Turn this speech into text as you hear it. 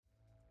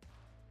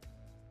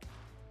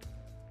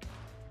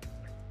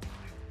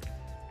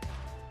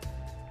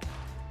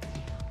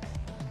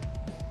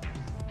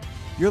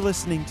You're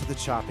listening to The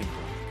Chopping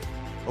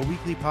Block, a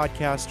weekly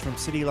podcast from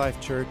City Life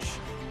Church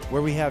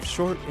where we have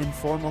short,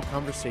 informal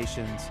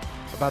conversations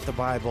about the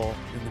Bible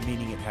and the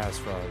meaning it has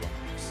for our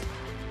lives.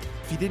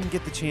 If you didn't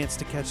get the chance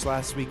to catch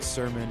last week's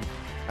sermon,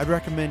 I'd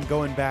recommend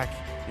going back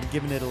and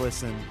giving it a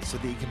listen so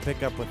that you can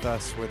pick up with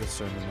us where the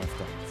sermon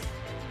left off.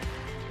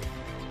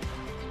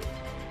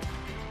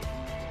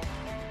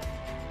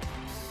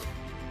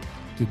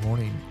 Good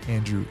morning,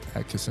 Andrew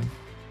Adkison.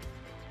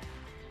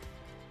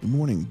 Good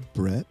morning,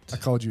 Brett. I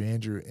called you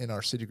Andrew in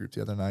our city group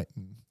the other night,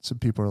 and some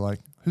people are like,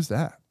 "Who's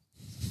that?"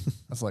 I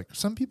was like,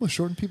 "Some people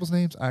shorten people's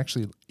names. I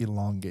actually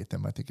elongate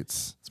them. I think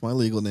it's my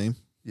legal name."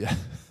 Yeah,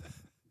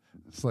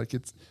 it's like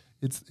it's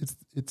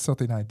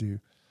something I do.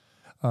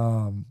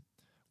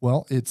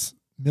 Well, it's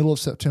middle of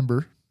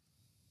September.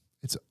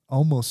 It's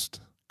almost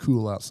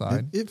cool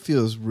outside. It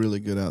feels really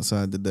good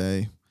outside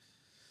today.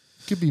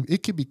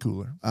 It could be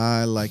cooler.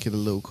 I like it a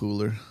little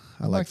cooler.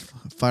 I like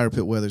fire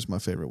pit weather is my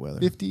favorite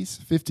weather.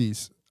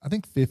 50s. I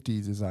think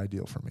 50s is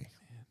ideal for me.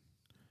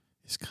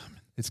 It's coming.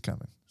 It's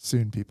coming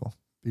soon, people.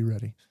 Be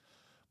ready.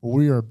 Well,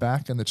 we are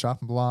back in the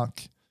chopping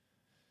block,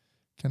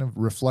 kind of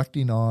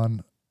reflecting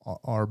on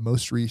our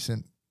most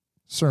recent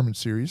sermon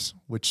series,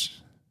 which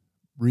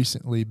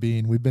recently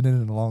we've been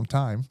in it a long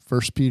time.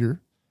 1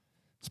 Peter.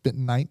 Spent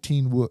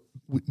 19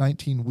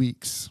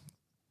 weeks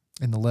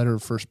in the letter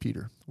of 1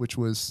 Peter, which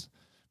was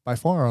by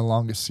far our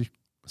longest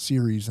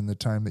series in the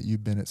time that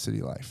you've been at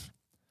City Life.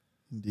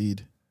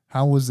 Indeed.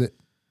 How was it?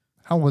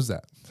 How was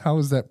that? How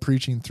was that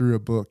preaching through a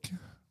book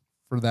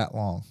for that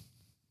long?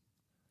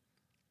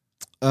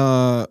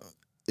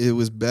 It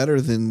was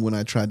better than when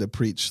I tried to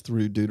preach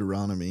through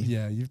Deuteronomy.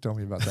 Yeah, you've told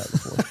me about that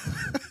before.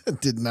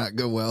 It did not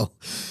go well.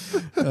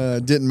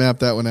 Didn't map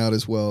that one out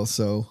as well.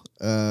 So,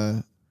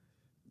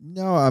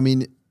 no, I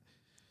mean,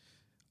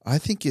 I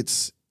think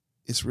it's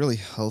really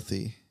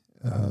healthy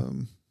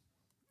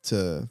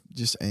to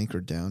just anchor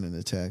down in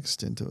a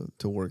text and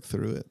to work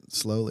through it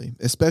slowly,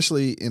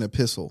 especially in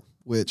epistle,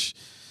 which,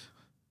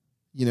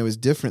 is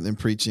different than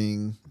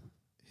preaching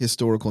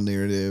historical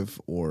narrative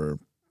or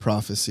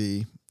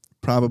prophecy.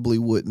 Probably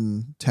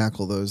wouldn't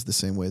tackle those the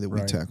same way that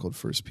we tackled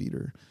 1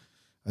 Peter.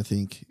 I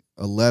think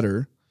a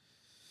letter,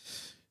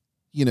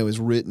 is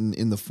written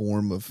in the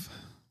form of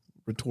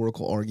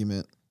rhetorical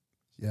argument.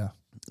 Yeah.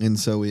 And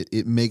so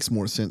it makes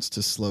more sense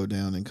to slow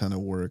down and kind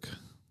of work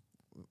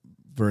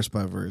verse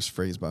by verse,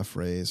 phrase by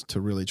phrase, to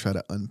really try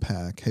to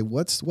unpack, hey,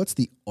 what's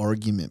the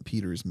argument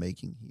Peter is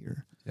making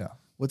here? Yeah.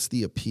 What's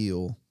the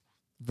appeal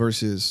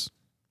versus,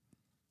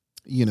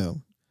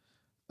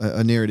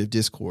 a narrative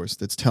discourse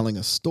that's telling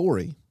a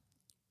story,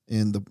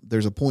 and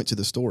there's a point to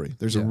the story.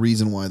 There's a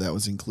reason why that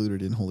was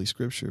included in Holy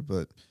Scripture,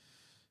 but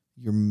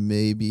you're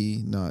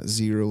maybe not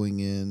zeroing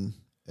in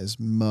as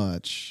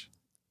much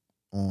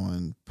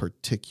on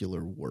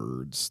particular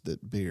words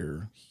that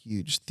bear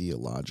huge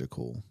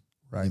theological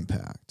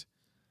impact.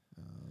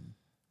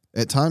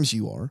 At times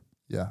you are.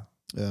 Yeah.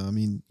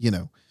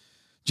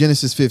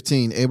 Genesis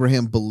 15,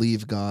 Abraham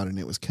believed God and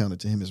it was counted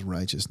to him as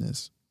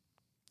righteousness.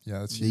 Yeah,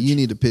 that's huge. You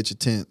need to pitch a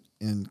tent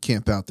and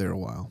camp out there a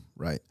while,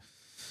 right?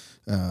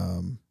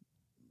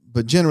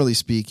 But generally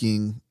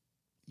speaking,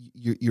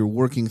 you're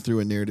working through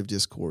a narrative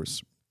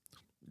discourse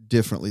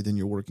differently than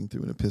you're working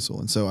through an epistle.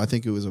 And so I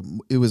think it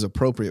was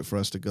appropriate for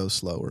us to go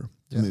slower,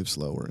 to move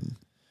slower.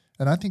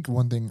 And I think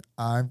one thing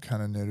I've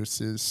kind of noticed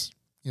is,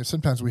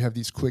 sometimes we have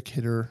these quick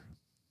hitter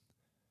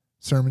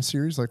sermon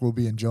series, like we'll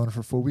be in Jonah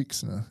for 4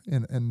 weeks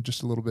and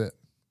just a little bit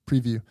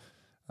preview.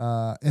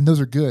 And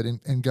those are good.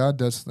 And God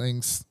does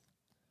things,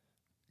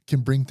 can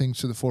bring things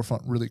to the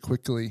forefront really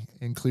quickly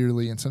and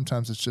clearly. And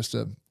sometimes it's just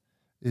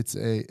it's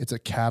a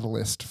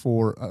catalyst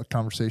for a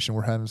conversation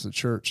we're having as a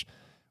church.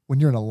 When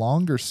you're in a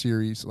longer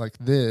series like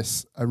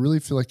this, I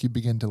really feel like you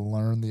begin to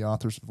learn the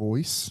author's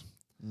voice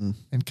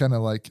and kind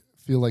of like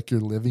feel like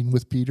you're living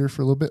with Peter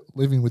for a little bit,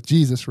 living with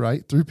Jesus,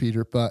 right, through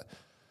Peter. But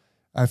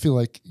I feel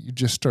like you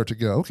just start to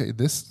go, okay,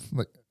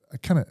 I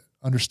kind of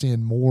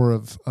understand more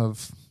of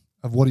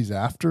what he's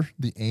after,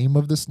 the aim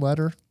of this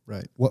letter,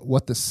 right?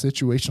 What the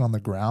situation on the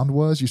ground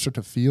was. You start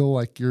to feel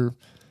like you're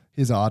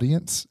his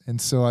audience, and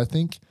so I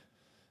think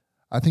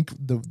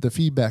the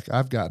feedback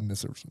I've gotten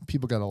is that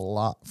people got a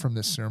lot from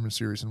this sermon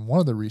series, and one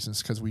of the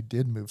reasons because we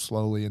did move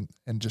slowly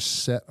and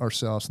just set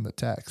ourselves in the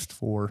text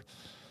for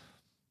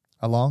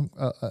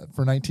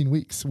for 19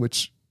 weeks,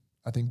 which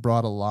I think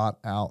brought a lot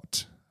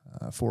out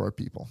for our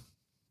people.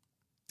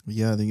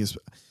 Yeah, I think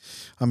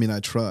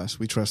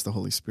we trust the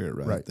Holy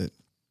Spirit, right? That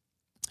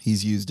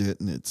he's used it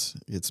and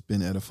it's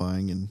been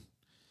edifying and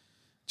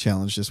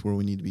challenged us where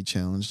we need to be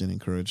challenged and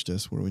encouraged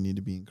us where we need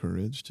to be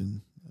encouraged. And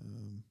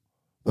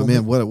what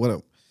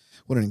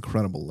an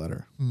incredible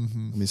letter.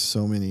 Mm-hmm. I mean,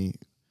 so many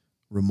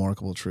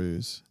remarkable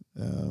truths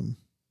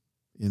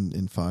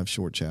in 5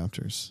 short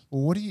chapters.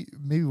 Well,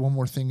 maybe one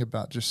more thing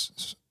about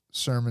just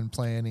sermon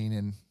planning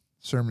and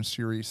sermon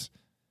series.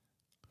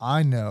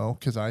 I know,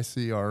 because I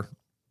see our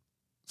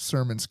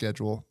sermon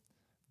schedule,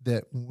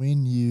 that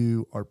when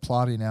you are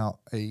plotting out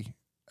a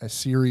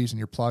series and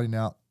you're plotting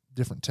out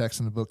different texts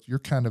in the book, you're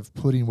kind of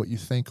putting what you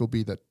think will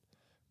be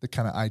the the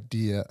kind of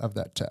idea of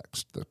that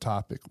text, the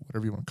topic,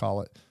 whatever you want to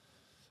call it.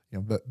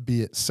 But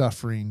be it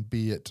suffering,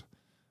 be it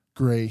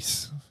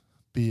grace,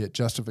 be it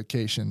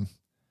justification.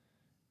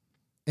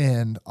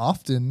 And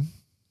often,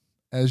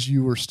 as we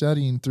were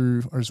studying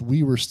through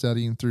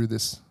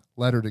this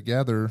letter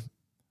together,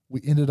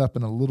 we ended up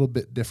in a little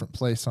bit different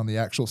place on the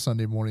actual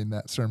Sunday morning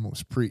that sermon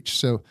was preached.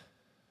 So can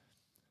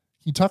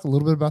you talk a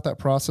little bit about that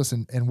process,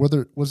 and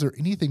was there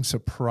anything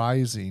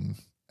surprising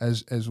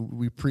as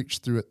we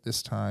preached through it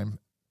this time?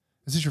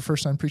 Is this your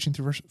first time preaching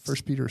through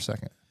First Peter or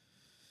second?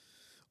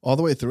 All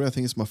the way through, I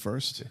think it's my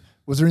first.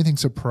 Was there anything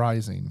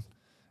surprising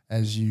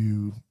as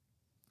you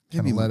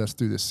kind of led us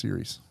through this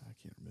series? I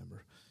can't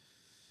remember.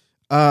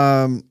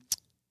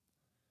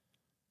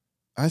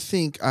 I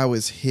think I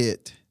was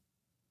hit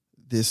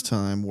this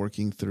time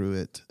working through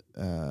it,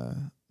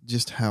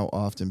 just how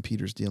often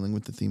Peter's dealing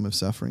with the theme of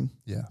suffering.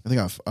 Yeah. I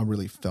think I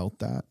really felt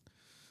that.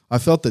 I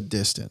felt the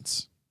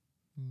distance.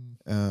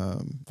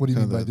 What do you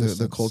mean by distance?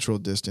 The cultural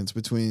distance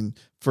between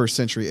first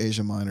century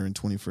Asia Minor and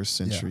 21st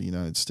century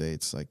United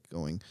States, like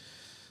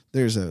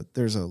there's a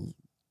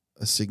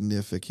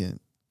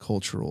significant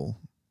cultural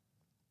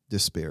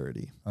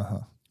disparity.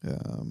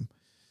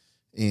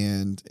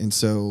 And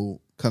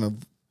so kind of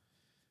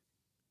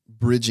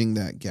bridging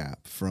that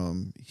gap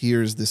from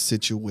here's the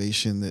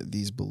situation that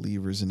these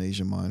believers in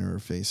Asia Minor are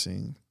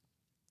facing,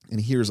 and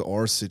here's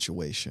our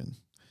situation.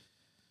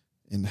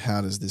 And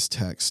how does this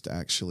text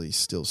actually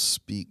still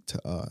speak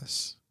to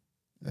us?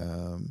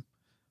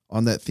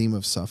 On that theme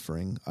of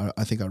suffering,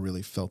 I think I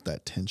really felt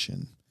that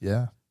tension.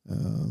 Yeah.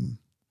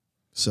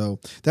 So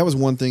that was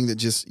one thing that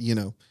just,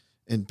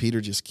 and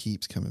Peter just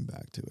keeps coming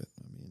back to it.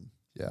 I mean,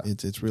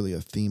 it's really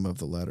a theme of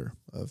the letter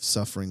of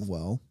suffering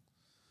well,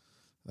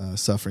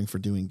 suffering for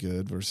doing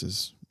good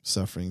versus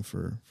suffering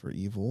for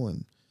evil,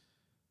 and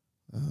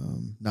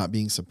not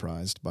being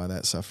surprised by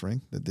that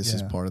suffering, that this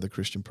is part of the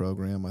Christian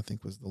program, I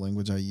think was the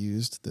language I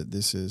used, that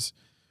this is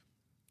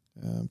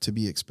to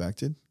be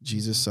expected.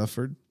 Jesus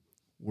suffered.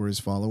 We're his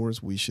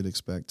followers. We should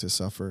expect to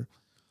suffer.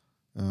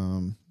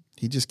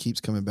 He just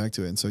keeps coming back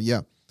to it. And so,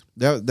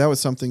 that was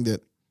something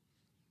that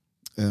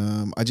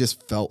I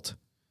just felt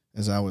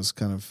as I was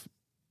kind of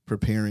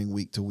preparing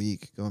week to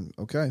week, going,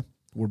 okay,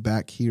 we're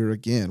back here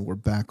again. We're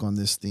back on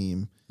this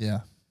theme. Yeah.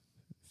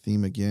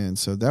 Theme again.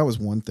 So that was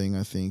one thing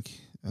I think.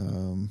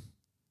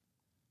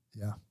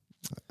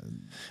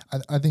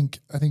 I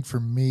think for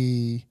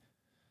me,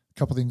 a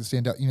couple things that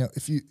stand out.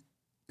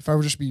 If I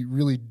were just be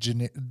really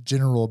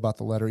general about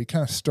the letter, he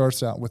kind of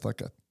starts out with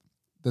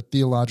the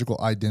theological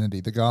identity,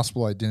 the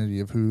gospel identity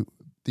of who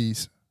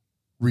these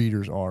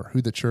readers are,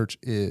 who the church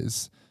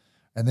is,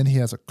 and then he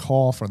has a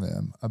call for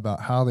them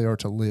about how they are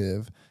to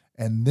live,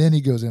 and then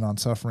he goes in on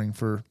suffering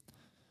for,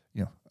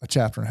 a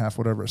chapter and a half,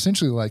 whatever.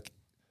 Essentially, like,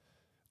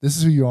 this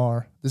is who you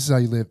are. This is how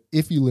you live.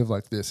 If you live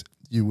like this,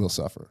 you will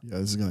suffer. Yeah,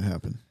 this is going to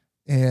happen.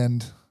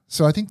 And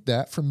so I think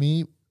that for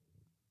me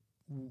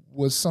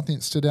was something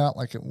that stood out.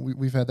 Like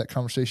we've had that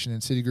conversation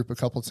in City Group a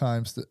couple of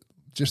times, that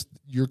just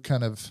your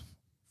kind of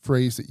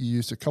phrase that you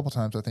used a couple of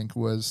times, I think,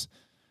 was,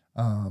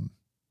 are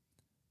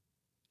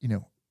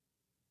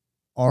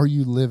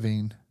you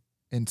living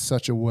in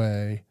such a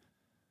way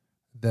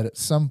that at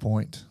some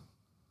point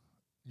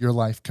your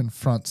life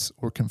confronts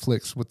or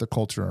conflicts with the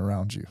culture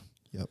around you?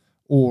 Yep.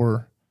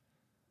 Or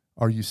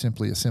are you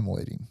simply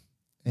assimilating?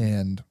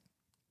 And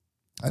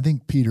I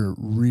think Peter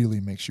really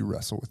makes you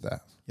wrestle with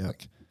that. Yep.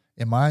 Like,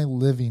 am I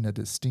living a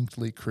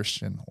distinctly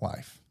Christian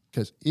life?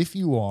 Because if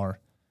you are,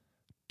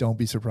 don't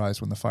be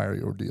surprised when the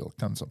fiery ordeal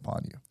comes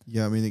upon you.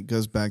 Yeah, I mean, it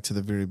goes back to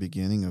the very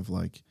beginning of,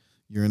 like,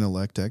 you're an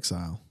elect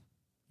exile.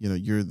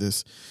 You're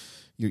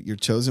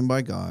chosen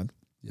by God.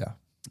 Yeah.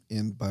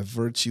 And by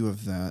virtue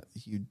of that,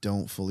 you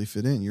don't fully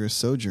fit in. You're a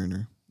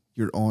sojourner.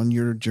 You're on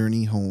your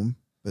journey home,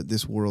 but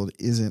this world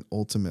isn't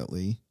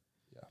ultimately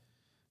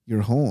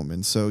your home.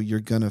 And so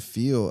you're going to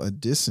feel a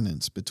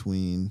dissonance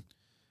between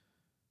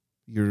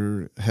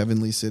your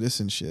heavenly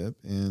citizenship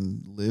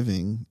and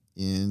living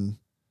in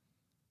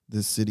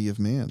the city of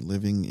man,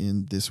 living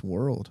in this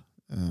world.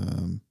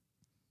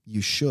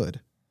 You should,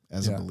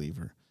 as a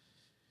believer.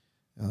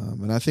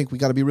 And I think we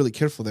got to be really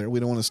careful there. We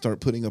don't want to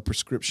start putting a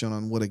prescription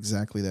on what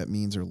exactly that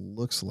means or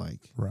looks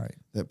like. Right.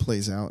 That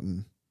plays out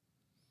in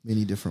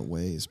many different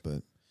ways.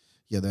 But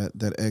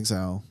that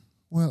exile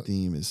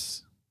theme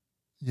is.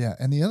 Yeah.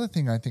 And the other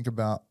thing I think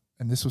about,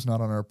 and this was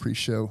not on our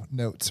pre-show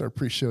notes, our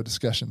pre-show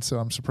discussion, so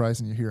I'm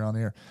surprising you here on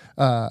air.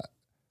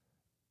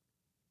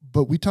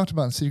 But we talked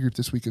about in City Group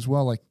this week as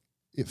well, like,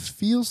 it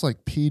feels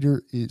like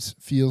Peter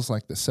feels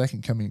like the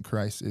second coming of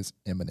Christ is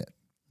imminent.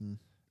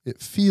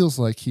 It feels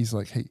like he's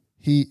like, hey,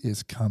 he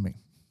is coming.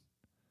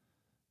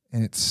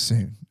 And it's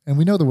soon. And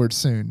we know the word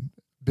soon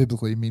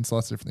biblically means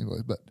lots of different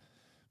things,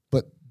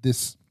 but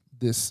this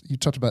you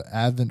talked about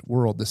Advent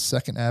world, this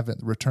second Advent,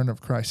 the return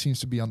of Christ,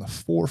 seems to be on the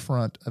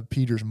forefront of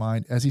Peter's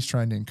mind as he's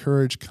trying to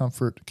encourage,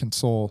 comfort,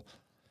 console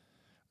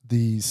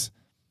these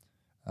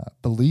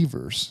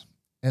believers.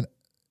 And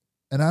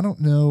I don't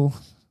know,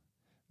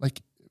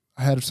 like,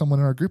 I had someone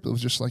in our group that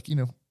was just like,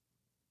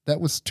 that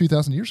was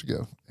 2,000 years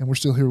ago, and we're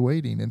still here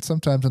waiting. And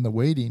sometimes in the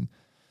waiting,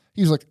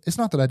 he was like, it's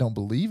not that I don't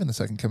believe in the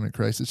second coming of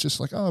Christ. It's just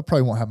like, oh, it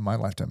probably won't happen in my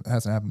lifetime. It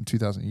hasn't happened in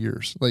 2,000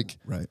 years. Like,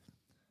 right.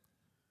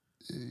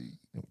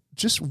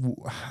 Just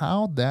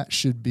how that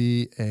should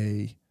be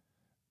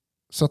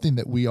something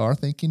that we are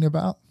thinking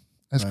about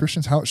as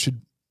Christians, how it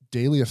should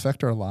daily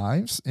affect our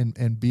lives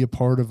and be a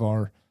part of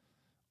our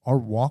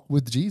walk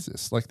with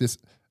Jesus. Like this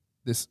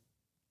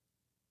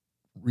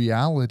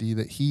reality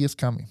that he is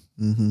coming.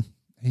 Mm-hmm.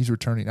 He's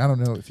returning. I don't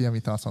know if you have any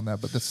thoughts on that,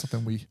 but that's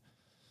something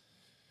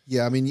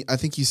Yeah, I mean, I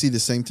think you see the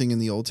same thing in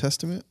the Old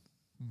Testament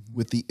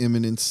with the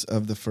imminence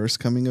of the first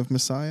coming of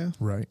Messiah.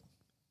 Right.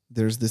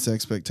 There's this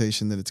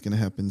expectation that it's going to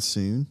happen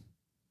soon.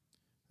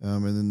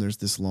 And then there's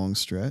this long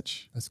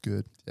stretch. That's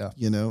good. Yeah.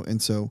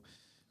 And so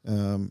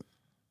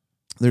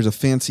there's a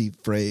fancy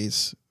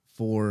phrase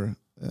for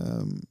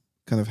kind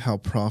of how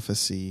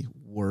prophecy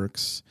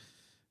works.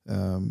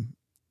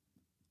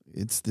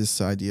 It's this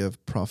idea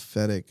of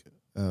prophetic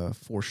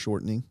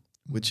foreshortening,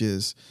 which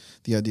is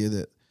the idea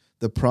that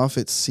the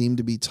prophets seem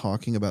to be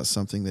talking about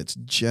something that's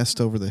just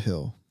over the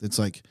hill. It's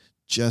like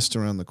just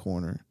around the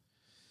corner.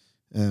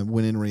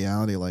 When in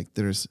reality, like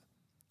there's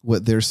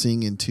what they're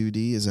seeing in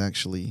 2D is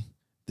actually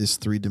this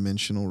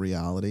 3-dimensional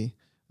reality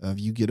of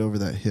you get over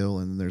that hill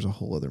and there's a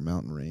whole other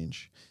mountain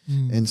range.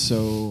 And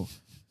so,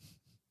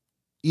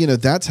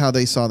 that's how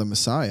they saw the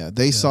Messiah.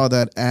 They saw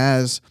that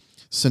as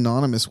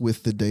synonymous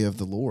with the day of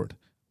the Lord.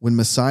 When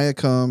Messiah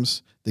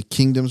comes, the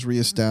kingdom's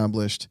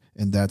reestablished,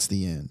 and that's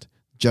the end.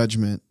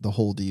 Judgment, the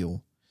whole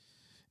deal.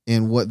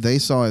 And what they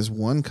saw as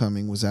one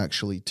coming was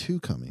actually two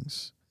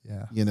comings.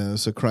 Yeah.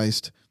 So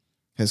Christ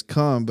has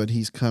come, but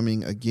he's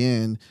coming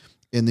again.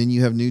 And then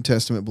you have New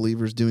Testament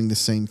believers doing the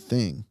same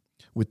thing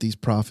with these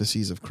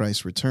prophecies of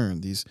Christ's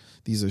return, these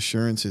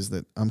assurances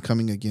that I'm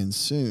coming again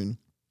soon.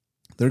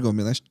 They're going,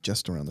 man, that's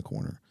just around the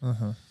corner.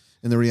 Uh-huh.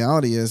 And the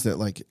reality is that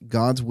like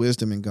God's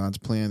wisdom and God's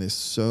plan is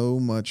so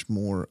much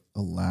more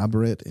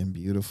elaborate and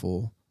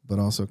beautiful, but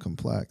also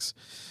complex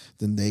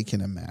than they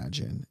can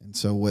imagine. And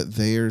so what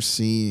they are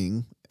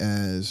seeing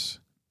as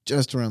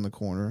just around the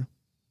corner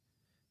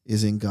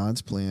is in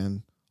God's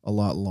plan a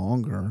lot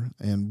longer.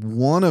 And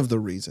one of the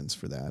reasons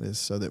for that is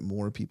so that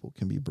more people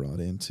can be brought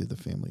into the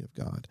family of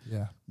God.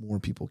 Yeah. More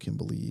people can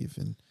believe.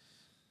 And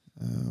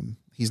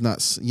he's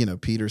not,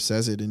 Peter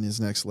says it in his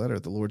next letter,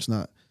 the Lord's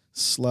not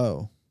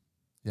slow,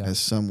 as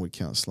some would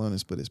count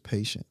slowness, but is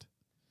patient.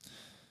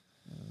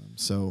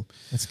 So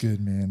that's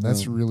good, man.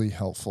 That's really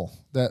helpful.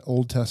 That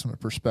Old Testament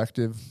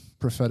perspective,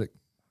 prophetic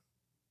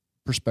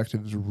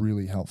perspective is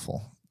really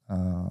helpful.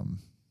 I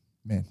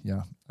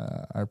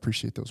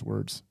appreciate those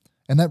words.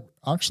 And that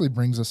actually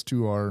brings us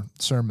to our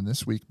sermon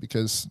this week,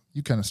 because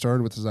you kind of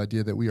started with this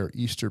idea that we are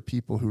Easter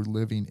people who are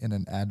living in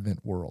an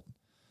Advent world.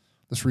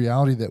 This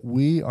reality that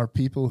we are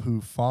people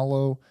who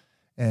follow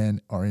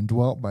and are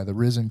indwelt by the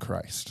risen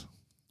Christ.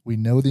 We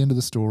know the end of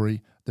the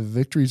story. The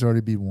victory's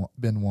already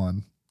been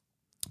won,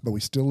 but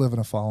we still live in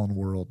a fallen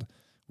world.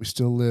 We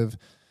still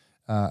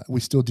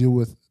deal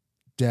with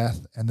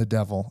death and the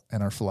devil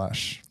and our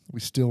flesh. We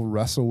still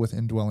wrestle with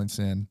indwelling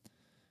sin.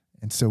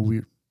 And so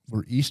we're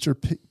Easter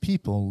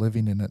people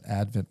living in an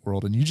Advent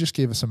world. And you just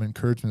gave us some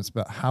encouragements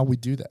about how we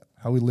do that,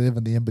 how we live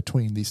in the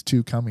in-between, these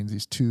two comings,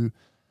 these two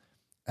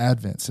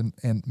Advents.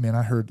 And man,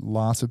 I heard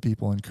lots of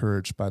people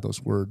encouraged by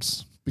those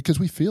words,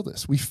 because we feel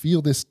this. We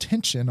feel this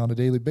tension on a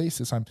daily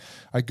basis.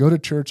 I go to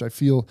church, I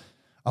feel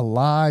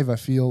alive, I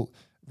feel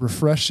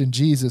refreshed in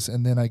Jesus,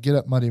 and then I get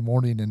up Monday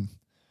morning and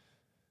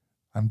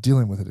I'm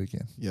dealing with it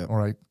again. Yep.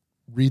 Or I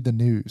read the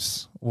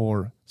news,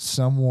 or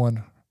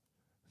someone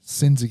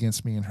sins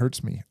against me and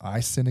hurts me. I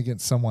sin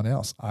against someone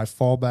else. I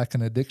fall back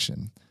in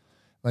addiction.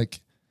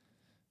 Like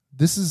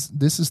this is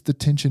the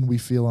tension we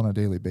feel on a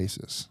daily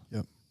basis.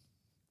 Yep.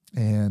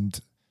 And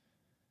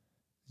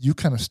you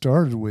kind of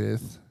started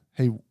with,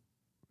 hey,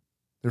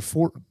 there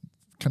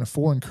are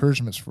four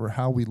encouragements for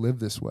how we live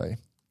this way.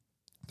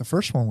 The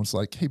first one was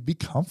like, hey, be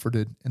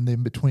comforted in the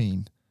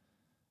in-between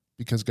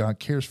because God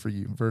cares for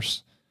you.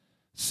 Verse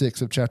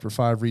 6 of chapter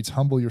 5 reads,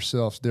 humble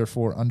yourselves,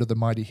 therefore, under the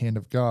mighty hand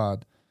of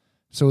God,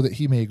 so that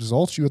he may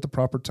exalt you at the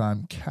proper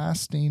time,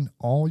 casting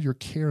all your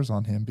cares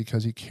on him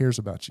because he cares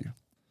about you.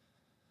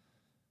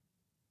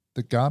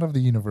 The God of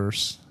the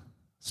universe,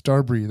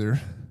 star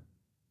breather,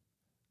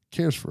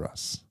 cares for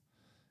us.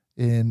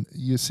 And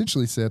you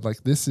essentially said,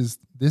 like, this is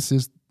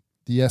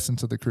the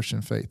essence of the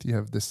Christian faith. You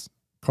have this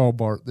Karl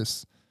Barth,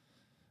 this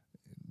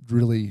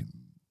really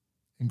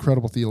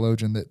incredible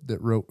theologian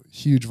that wrote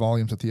huge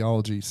volumes of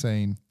theology,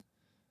 saying,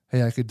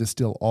 hey, I could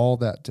distill all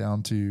that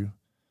down to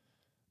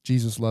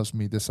Jesus loves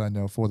me, this I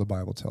know, for the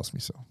Bible tells me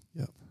so.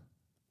 Yep.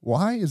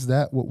 Why is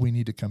that what we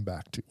need to come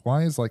back to?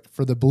 Why is, like,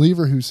 for the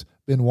believer who's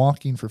been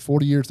walking for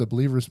 40 years, the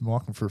believer who's been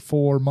walking for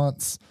 4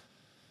 months,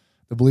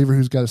 the believer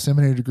who's got a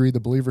seminary degree, the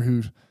believer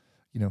who,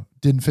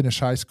 didn't finish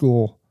high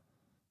school,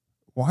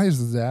 why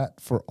is that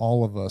for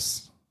all of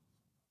us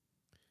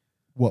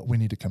what we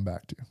need to come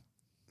back to?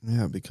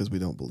 Yeah, because we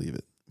don't believe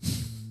it.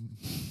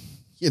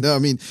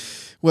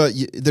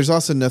 There's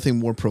also nothing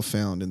more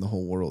profound in the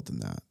whole world than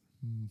that.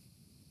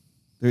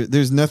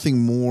 There's nothing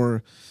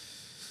more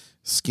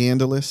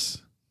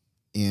scandalous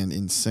and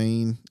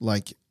insane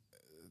like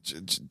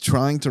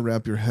trying to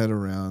wrap your head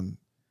around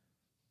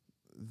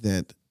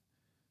that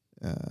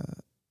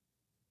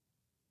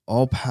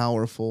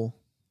all-powerful,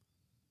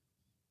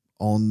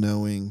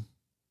 all-knowing,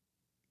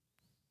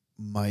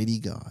 mighty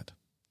God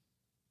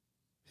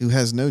who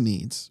has no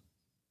needs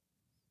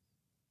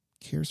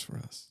cares for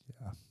us.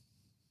 Yeah.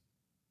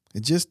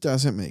 It just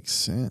doesn't make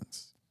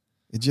sense.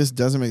 It just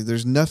doesn't make.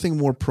 There's nothing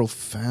more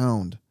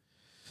profound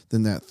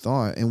than that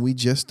thought, and we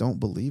just don't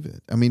believe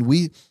it. I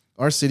mean,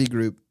 our city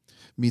group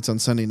meets on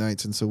Sunday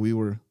nights, and so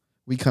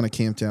we kind of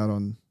camped out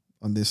on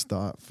this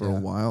thought for a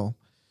while,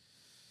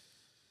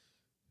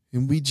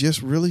 and we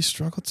just really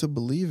struggle to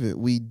believe it.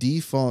 We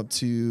default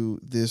to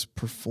this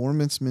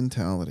performance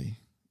mentality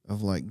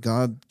of like,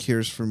 God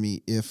cares for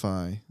me if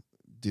I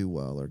do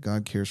well, or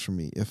God cares for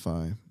me if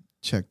I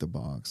check the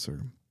box,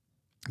 or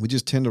we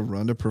just tend to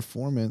run to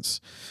performance,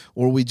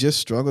 or we just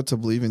struggle to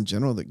believe in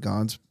general that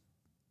God's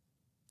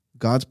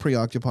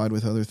preoccupied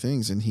with other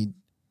things, and he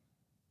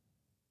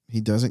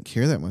doesn't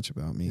care that much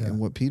about me. Yeah. And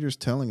what Peter's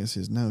telling us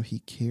is, no, he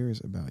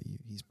cares about you.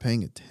 He's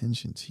paying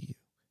attention to you.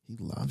 He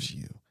loves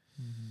you.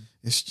 Mm-hmm.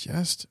 It's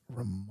just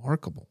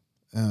remarkable.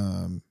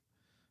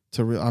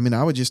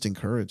 I would just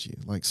encourage you,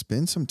 like,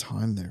 spend some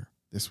time there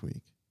this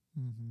week.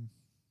 Mm-hmm.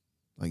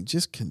 Like,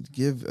 just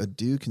give a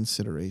due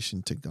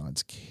consideration to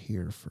God's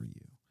care for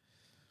you.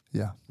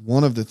 Yeah.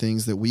 One of the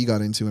things that we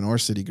got into in our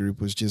city group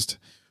was just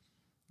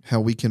how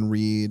we can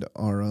read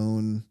our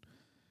own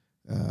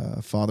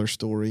father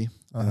story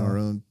and our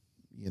own,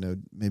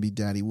 maybe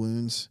daddy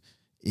wounds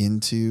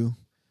into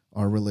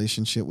our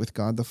relationship with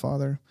God the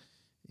Father.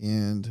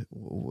 And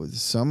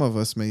some of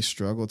us may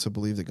struggle to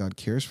believe that God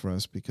cares for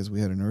us because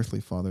we had an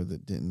earthly father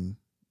that didn't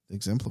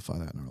exemplify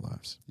that in our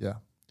lives. Yeah.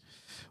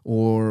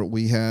 Or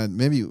we had,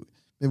 maybe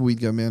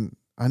we'd go, man,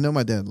 I know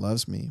my dad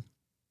loves me,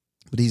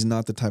 but he's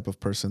not the type of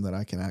person that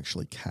I can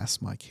actually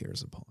cast my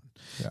cares upon.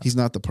 Yeah. He's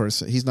not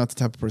the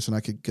type of person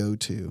I could go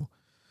to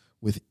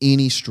with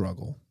any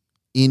struggle,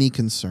 any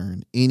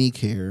concern, any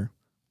care,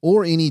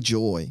 or any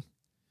joy,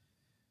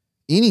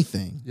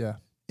 anything. Yeah.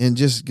 And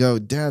just go,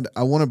 Dad,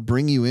 I want to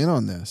bring you in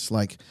on this.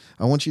 Like,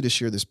 I want you to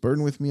share this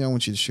burden with me. I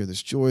want you to share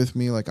this joy with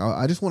me. Like,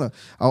 I just want to,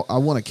 I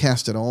want to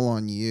cast it all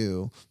on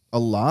you. A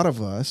lot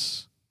of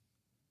us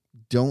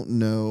don't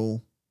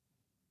know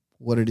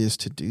what it is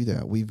to do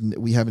that.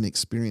 We haven't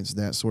experienced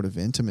that sort of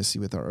intimacy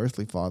with our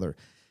earthly father.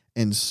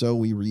 And so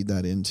we read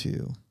that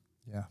into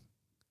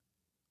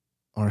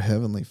our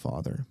heavenly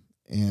Father.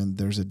 And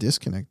there's a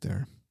disconnect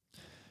there.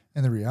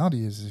 And the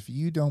reality is, if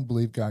you don't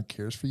believe God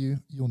cares for you,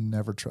 you'll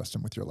never trust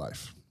him with your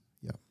life.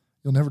 Yeah.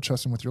 You'll never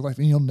trust him with your life.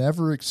 And you'll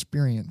never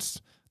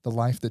experience the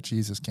life that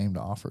Jesus came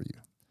to offer you.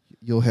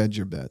 You'll hedge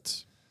your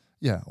bets.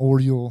 Yeah. Or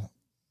you'll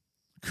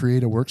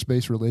create a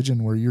works-based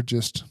religion where you're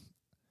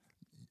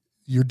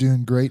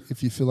doing great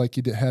if you feel like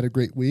you had a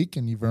great week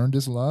and you've earned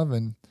his love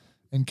and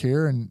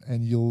care,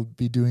 and you'll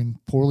be doing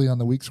poorly on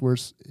the weeks where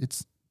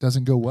it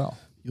doesn't go well.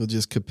 You'll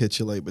just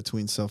capitulate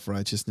between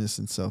self-righteousness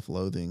and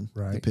self-loathing,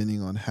 right,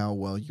 depending on how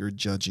well you're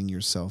judging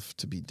yourself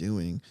to be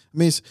doing. I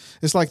mean,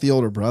 it's like the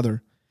older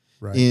brother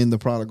in the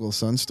prodigal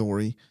son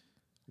story,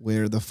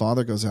 where the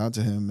father goes out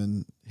to him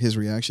and his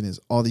reaction is,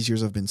 all these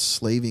years I've been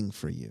slaving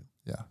for you.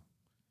 Yeah.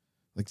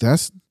 Like,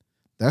 that's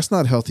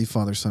not healthy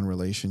father-son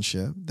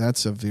relationship.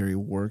 That's a very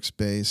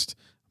works-based,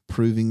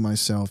 proving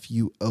myself,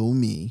 you owe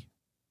me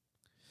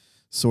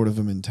sort of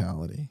a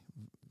mentality.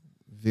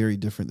 Very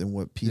different than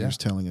what Peter's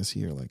telling us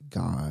here. Like,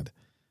 God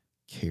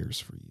cares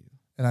for you.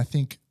 And I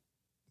think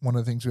one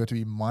of the things we have to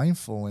be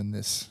mindful in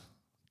this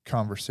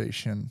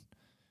conversation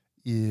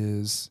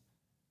is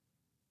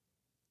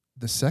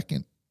the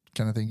second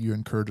kind of thing you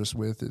encourage us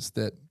with is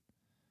that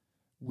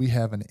we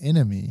have an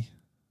enemy,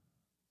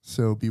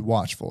 so be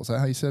watchful. Is that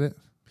how you said it?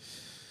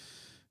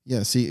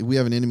 Yeah, see, we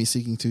have an enemy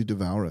seeking to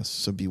devour us,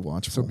 so be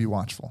watchful. So be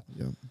watchful.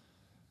 Yep.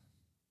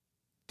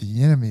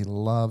 The enemy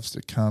loves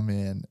to come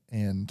in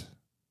and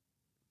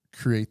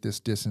create this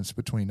distance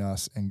between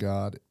us and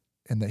God,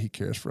 and that he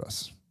cares for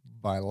us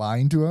by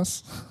lying to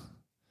us,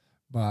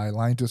 by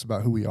lying to us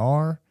about who we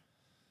are,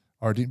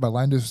 or by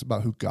lying to us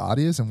about who God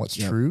is and what's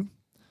true.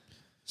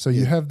 So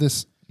you have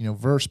this,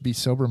 verse, be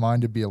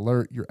sober-minded, be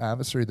alert. Your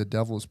adversary, the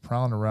devil, is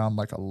prowling around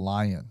like a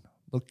lion,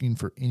 looking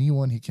for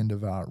anyone he can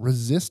devour.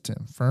 Resist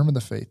him, firm in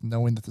the faith,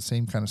 knowing that the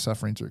same kind of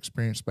sufferings are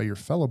experienced by your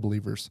fellow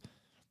believers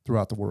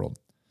throughout the world.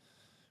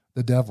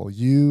 The devil,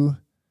 you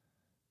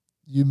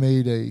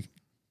made a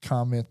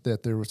comment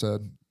that there was a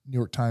New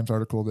York Times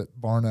article that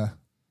Barna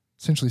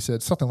essentially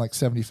said something like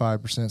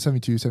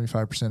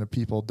 75% of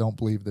people don't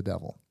believe the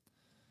devil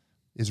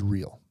is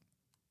real.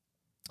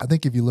 I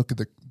think if you look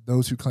at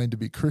those who claim to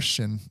be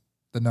Christian,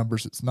 the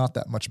numbers, it's not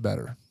that much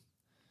better.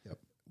 Yep.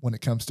 When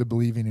it comes to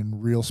believing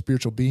in real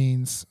spiritual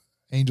beings,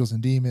 angels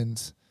and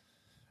demons,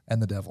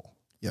 and the devil.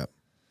 Yep.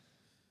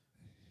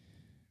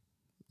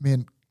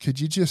 Man, could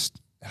you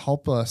just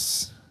help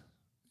us?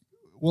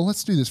 Well,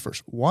 let's do this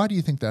first. Why do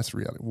you think that's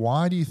reality?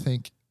 Why do you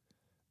think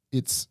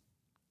it's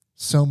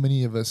so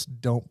many of us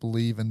don't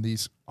believe in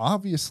these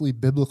obviously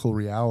biblical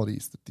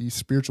realities, that these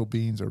spiritual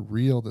beings are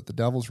real, that the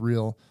devil's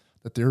real,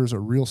 that there is a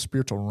real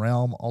spiritual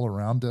realm all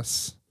around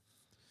us.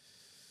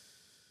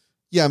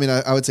 Yeah, I mean,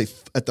 I would say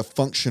at the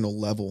functional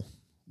level,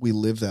 we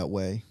live that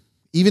way.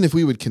 Even if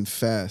we would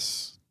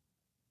confess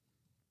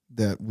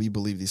that we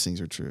believe these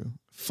things are true,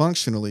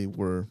 functionally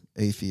we're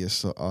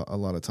atheists a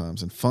lot of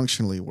times, and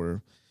functionally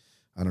we're,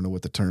 I don't know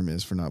what the term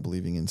is for not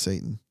believing in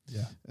Satan.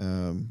 Yeah.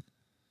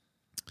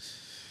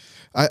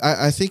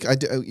 I think I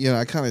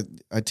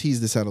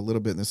teased this out a little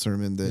bit in the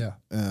sermon that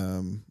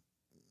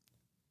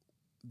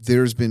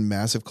there's been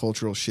massive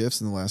cultural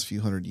shifts in the last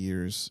few hundred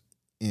years,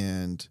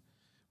 and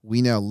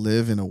we now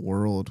live in a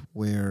world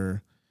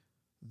where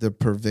the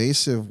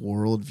pervasive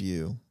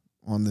worldview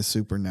on the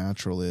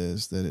supernatural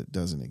is that it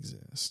doesn't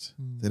exist,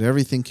 that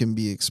everything can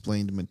be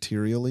explained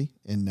materially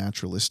and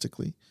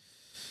naturalistically.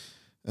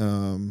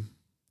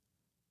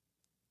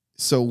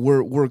 So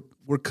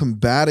we're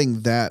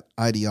combating that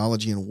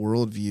ideology and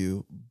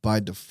worldview by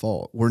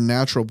default. We're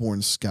natural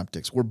born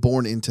skeptics. We're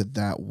born into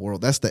that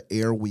world. That's the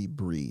air we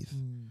breathe.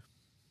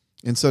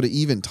 And so to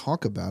even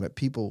talk about it,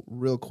 people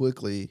real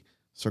quickly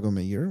start going,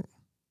 you're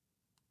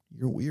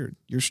weird.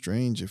 You're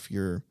strange if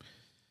you're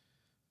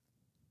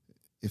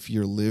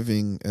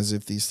living as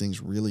if these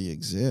things really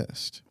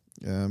exist.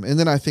 And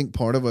then I think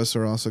part of us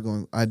are also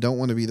going, I don't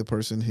want to be the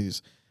person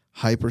who's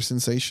hyper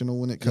sensational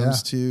when it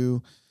comes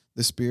to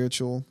the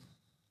spiritual,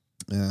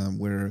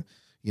 where,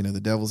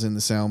 the devil's in the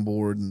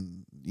soundboard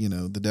and,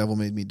 the devil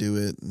made me do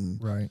it. And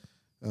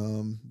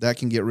that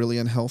can get really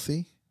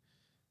unhealthy.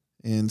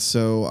 And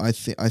so I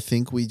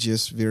think we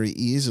just very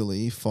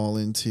easily fall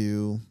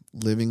into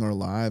living our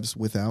lives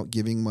without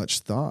giving much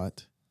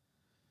thought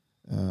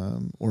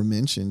or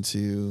mention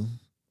to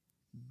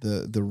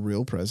the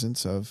real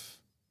presence of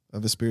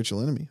a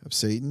spiritual enemy, of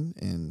Satan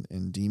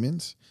and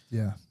demons.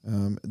 Yeah.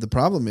 The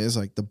problem is,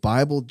 like, the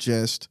Bible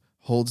just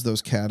holds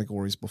those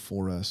categories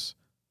before us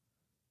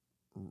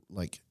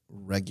like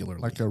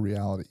regularly, like a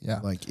reality. Yeah.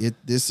 Like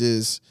this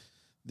is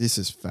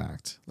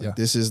fact. Like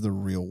this is the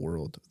real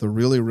world. The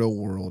really real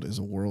world is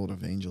a world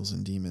of angels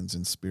and demons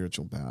and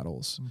spiritual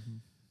battles.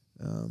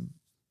 Mm-hmm.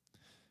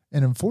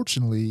 And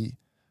unfortunately,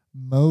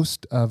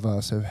 most of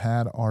us have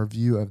had our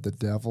view of the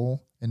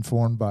devil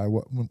informed by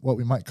what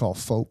we might call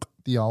folk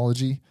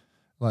theology,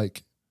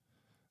 like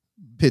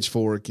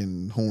pitchfork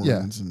and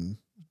horns and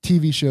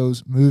TV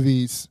shows,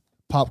 movies,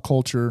 pop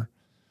culture,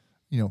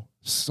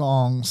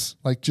 songs,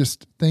 like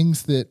just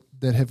things that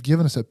have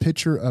given us a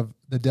picture of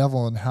the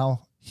devil and how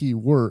he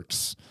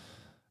works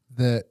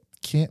that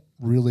can't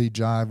really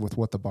jive with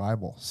what the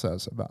Bible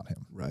says about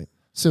him. Right.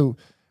 So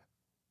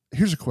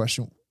here's a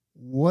question.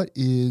 What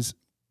is,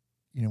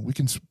 we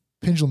can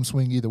pendulum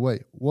swing either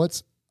way.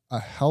 What's a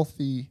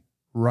healthy,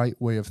 right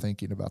way of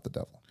thinking about the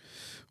devil?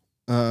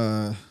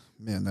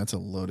 Man, that's a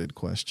loaded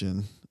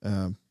question.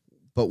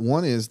 But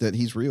one is that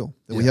he's real,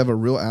 that we have a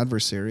real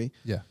adversary.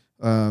 Yeah.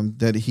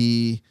 That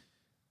he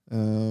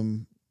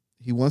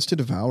wants to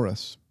devour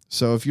us.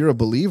 So if you're a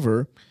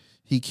believer,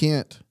 he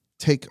can't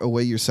take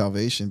away your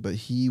salvation, but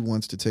he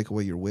wants to take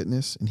away your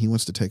witness, and he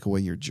wants to take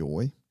away your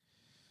joy.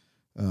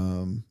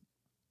 And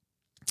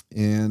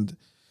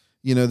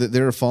that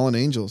there are fallen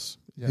angels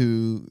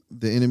who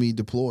the enemy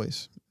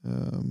deploys.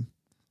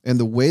 And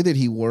the way that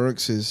he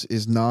works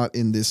is not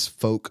in this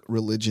folk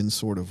religion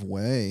sort of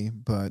way,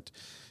 but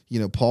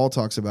Paul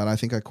talks about, I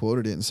think I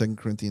quoted it in 2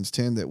 Corinthians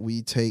 10, that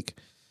we take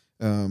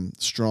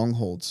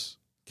strongholds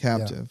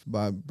captive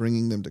by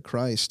bringing them to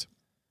Christ.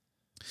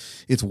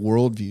 It's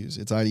worldviews,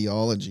 it's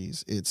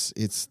ideologies,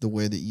 it's the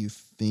way that you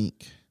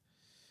think.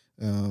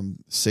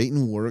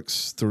 Satan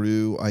works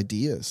through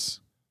ideas.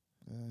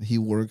 He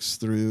works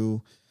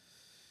through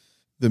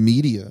the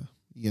media,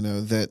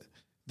 that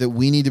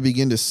we need to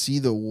begin to see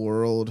the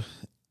world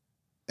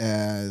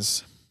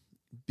as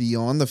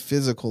beyond the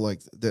physical,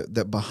 like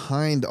that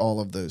behind all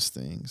of those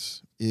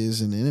things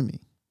is an enemy.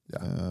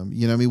 Yeah.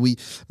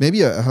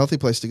 Maybe a healthy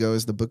place to go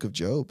is the book of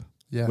Job,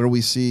 where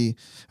we see,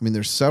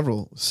 there's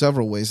several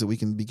ways that we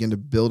can begin to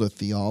build a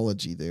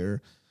theology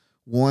there.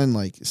 One,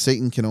 like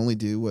Satan can only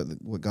do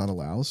what God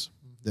allows,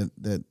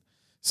 that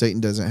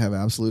Satan doesn't have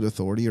absolute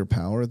authority or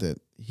power,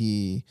 that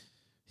he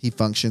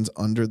functions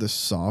under the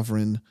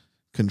sovereign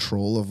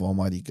control of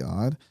Almighty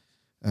God,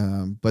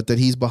 but that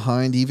he's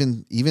behind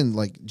even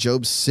like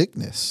Job's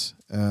sickness,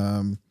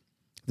 that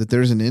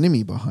there's an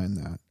enemy behind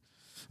that.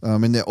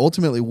 And that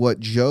ultimately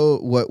what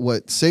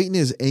Satan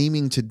is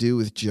aiming to do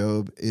with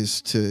Job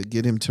is to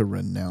get him to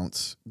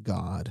renounce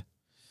God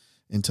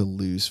and to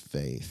lose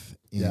faith.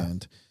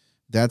 And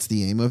that's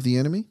the aim of the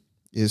enemy,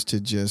 is to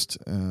just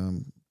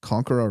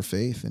conquer our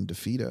faith and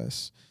defeat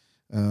us.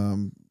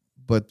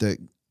 But that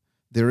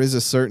there is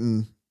a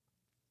certain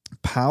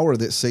power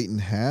that Satan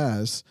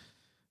has,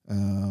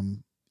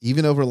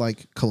 even over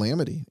like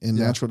calamity and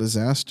natural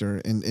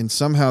disaster. And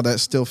somehow that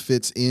still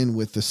fits in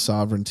with the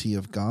sovereignty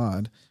of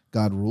God.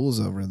 God rules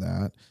over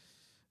that.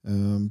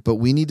 But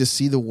we need to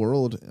see the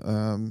world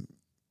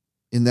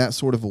in that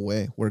sort of a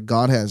way, where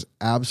God has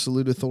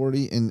absolute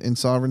authority and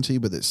sovereignty,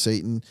 but that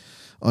Satan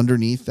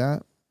underneath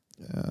that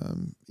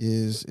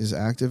is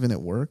active and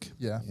at work.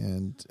 Yeah.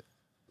 And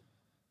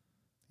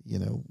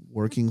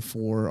working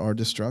for our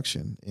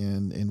destruction,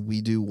 and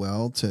we do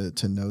well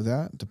to know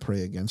that, to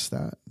pray against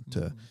that,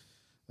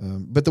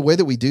 but the way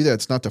that we do that,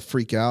 it's not to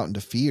freak out and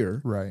to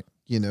fear. Right.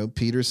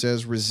 Peter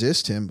says,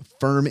 resist him,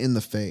 firm in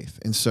the faith.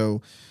 And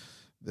so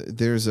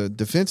there's a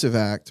defensive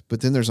act,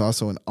 but then there's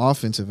also an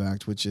offensive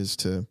act, which is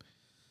to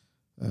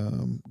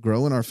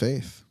grow in our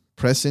faith,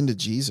 press into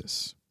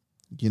Jesus,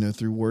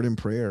 through word and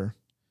prayer.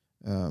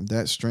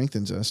 That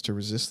strengthens us to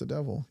resist the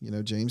devil.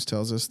 James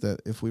tells us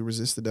that if we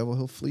resist the devil,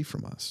 he'll flee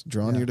from us.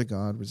 Draw near to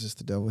God, resist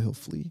the devil, he'll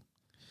flee.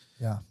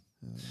 Yeah.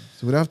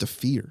 So we don't have to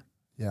fear.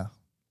 Yeah.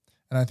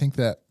 And I think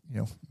that,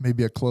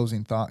 maybe a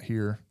closing thought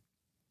here.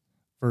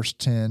 Verse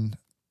 10,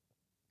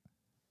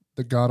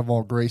 the God of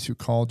all grace who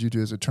called you to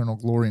his eternal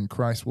glory in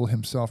Christ will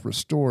himself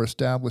restore,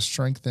 establish,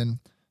 strengthen,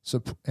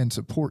 and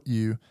support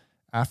you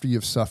after you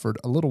have suffered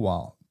a little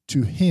while.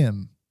 To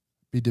him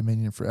be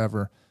dominion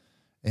forever.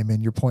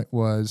 Amen. Your point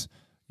was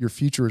your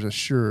future is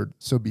assured,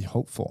 so be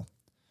hopeful.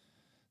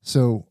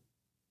 So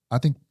I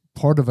think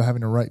part of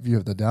having a right view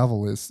of the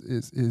devil is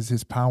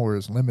his power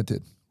is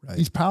limited. Right.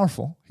 He's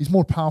powerful. He's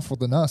more powerful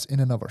than us in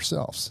and of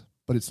ourselves,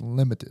 but it's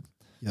limited.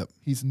 Yep.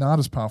 He's not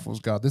as powerful as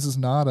God. This is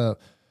not a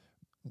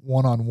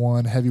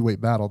one-on-one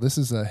heavyweight battle. This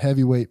is a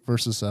heavyweight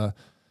versus a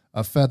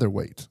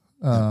featherweight.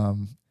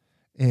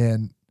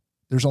 And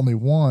there's only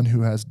one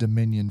who has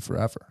dominion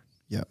forever.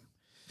 Yep.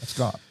 That's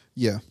God.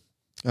 Yeah.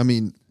 I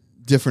mean,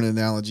 different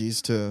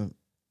analogies to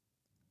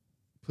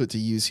put to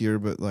use here,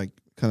 but like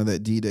kind of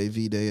that D-Day,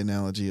 V-Day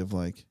analogy of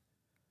like,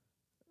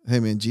 hey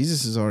man,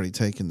 Jesus has already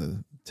taken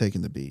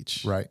the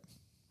beach. Right.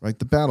 Right.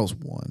 The battle's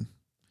won.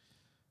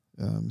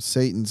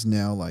 Satan's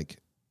now like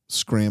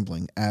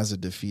scrambling as a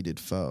defeated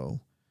foe,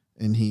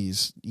 and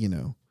he's,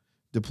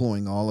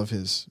 deploying all of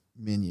his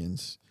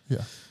minions.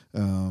 Yeah.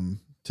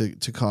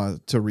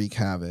 To wreak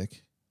havoc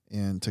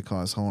and to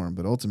cause harm.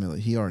 But ultimately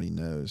he already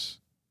knows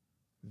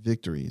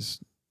victory's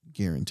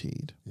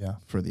guaranteed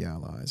for the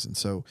allies. And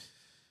so,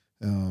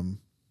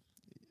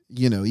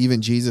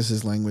 even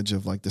Jesus's language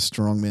of like the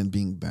strong men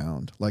being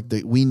bound, like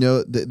we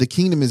know that the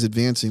kingdom is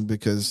advancing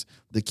because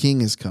the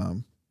king has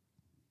come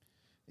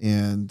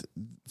and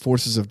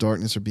forces of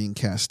darkness are being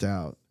cast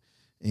out.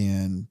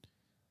 And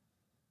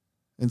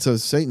so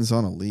Satan's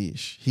on a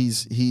leash.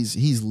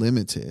 He's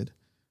limited.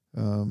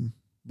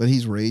 But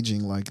he's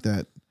raging like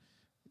that,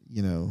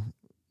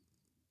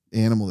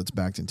 animal that's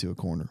backed into a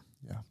corner.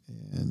 Yeah.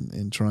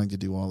 And trying to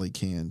do all he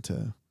can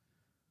to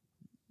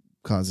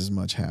cause as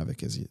much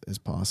havoc as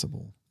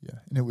possible. Yeah.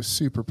 And it was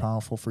super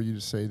powerful for you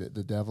to say that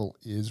the devil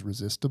is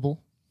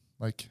resistible.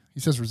 Like he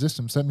says resist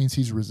him, so that means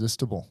he's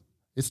resistible.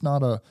 It's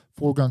not a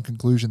foregone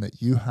conclusion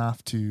that you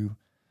have to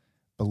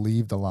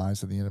believe the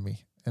lies of the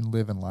enemy and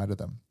live in light of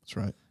them. That's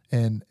right.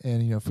 And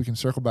if we can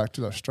circle back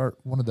to our start,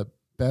 one of the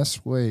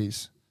best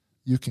ways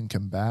you can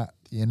combat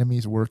the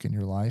enemy's work in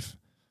your life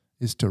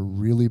is to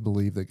really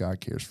believe that God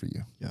cares for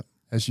you. Yep.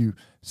 As you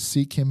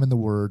seek him in the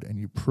word and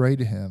you pray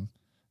to him,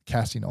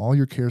 casting all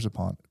your cares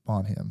upon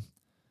him,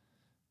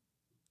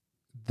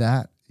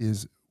 that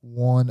is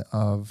one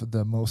of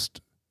the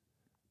most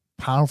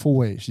powerful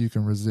ways you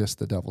can resist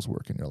the devil's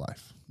work in your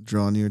life.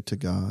 Draw near to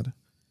God,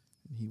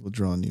 and he will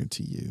draw near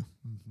to you.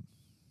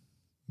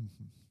 Mm-hmm.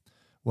 Mm-hmm.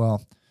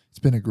 Well, it's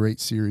been a great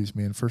series,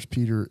 man. 1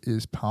 Peter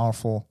is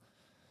powerful.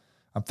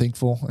 I'm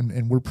thankful,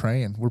 and we're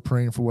praying. We're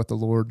praying for what the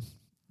Lord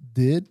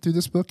did through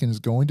this book and is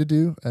going to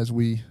do as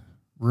we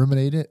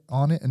ruminate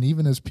on it, and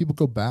even as people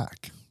go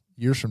back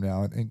years from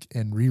now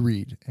and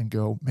reread and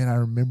go, man, I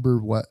remember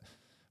what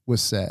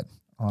was said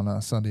on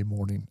a Sunday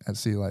morning at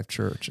City Life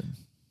Church. And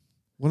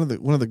one of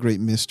the great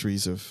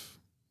mysteries of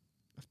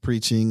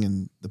preaching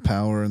and the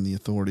power and the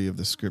authority of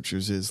the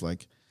scriptures is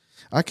like,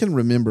 I can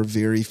remember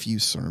very few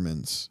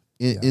sermons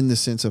in the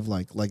sense of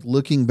like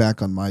looking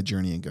back on my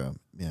journey and go,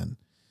 man,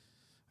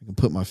 I can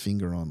put my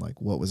finger on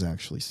like what was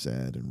actually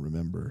said and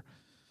remember,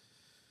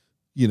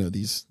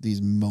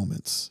 these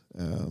moments.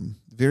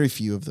 Very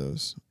few of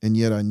those. And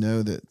yet I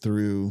know that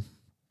through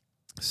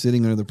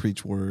sitting under the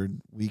preached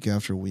word week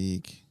after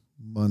week,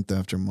 month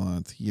after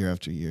month, year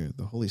after year,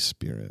 the Holy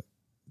Spirit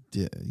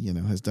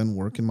has done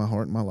work in my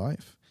heart and my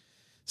life,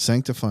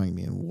 sanctifying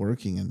me and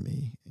working in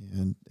me.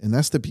 And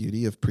that's the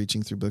beauty of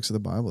preaching through books of the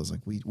Bible, is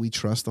like we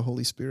trust the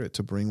Holy Spirit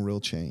to bring real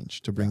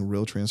change, to bring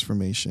real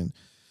transformation.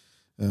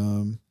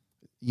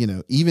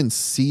 Even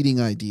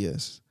seeding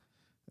ideas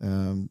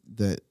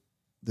that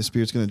the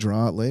Spirit's going to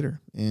draw out later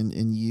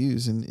and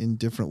use in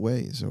different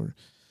ways.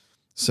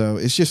 So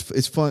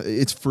it's fun.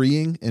 It's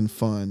freeing and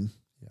fun.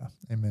 Yeah.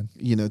 Amen.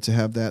 To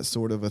have that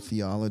sort of a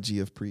theology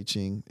of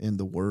preaching and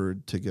the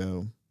word to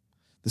go,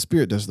 the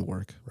Spirit does the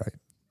work. Right.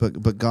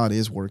 But God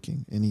is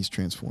working and he's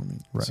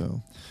transforming. Right.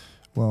 So,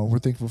 well, we're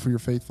thankful for your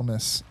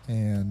faithfulness,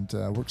 and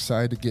we're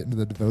excited to get into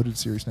the Devoted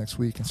series next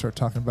week and start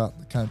talking about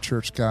the kind of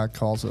church God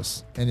calls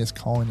us and is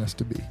calling us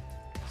to be.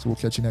 So we'll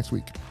catch you next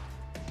week.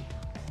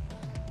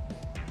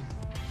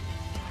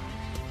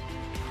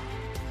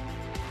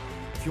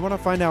 If you want to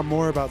find out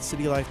more about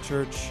City Life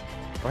Church,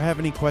 or have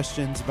any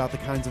questions about the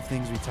kinds of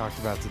things we talked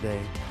about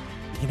today,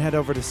 you can head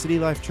over to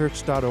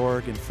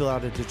citylifechurch.org and fill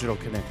out a digital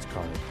Connect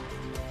card.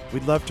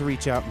 We'd love to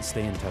reach out and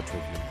stay in touch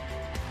with you.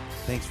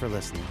 Thanks for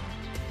listening.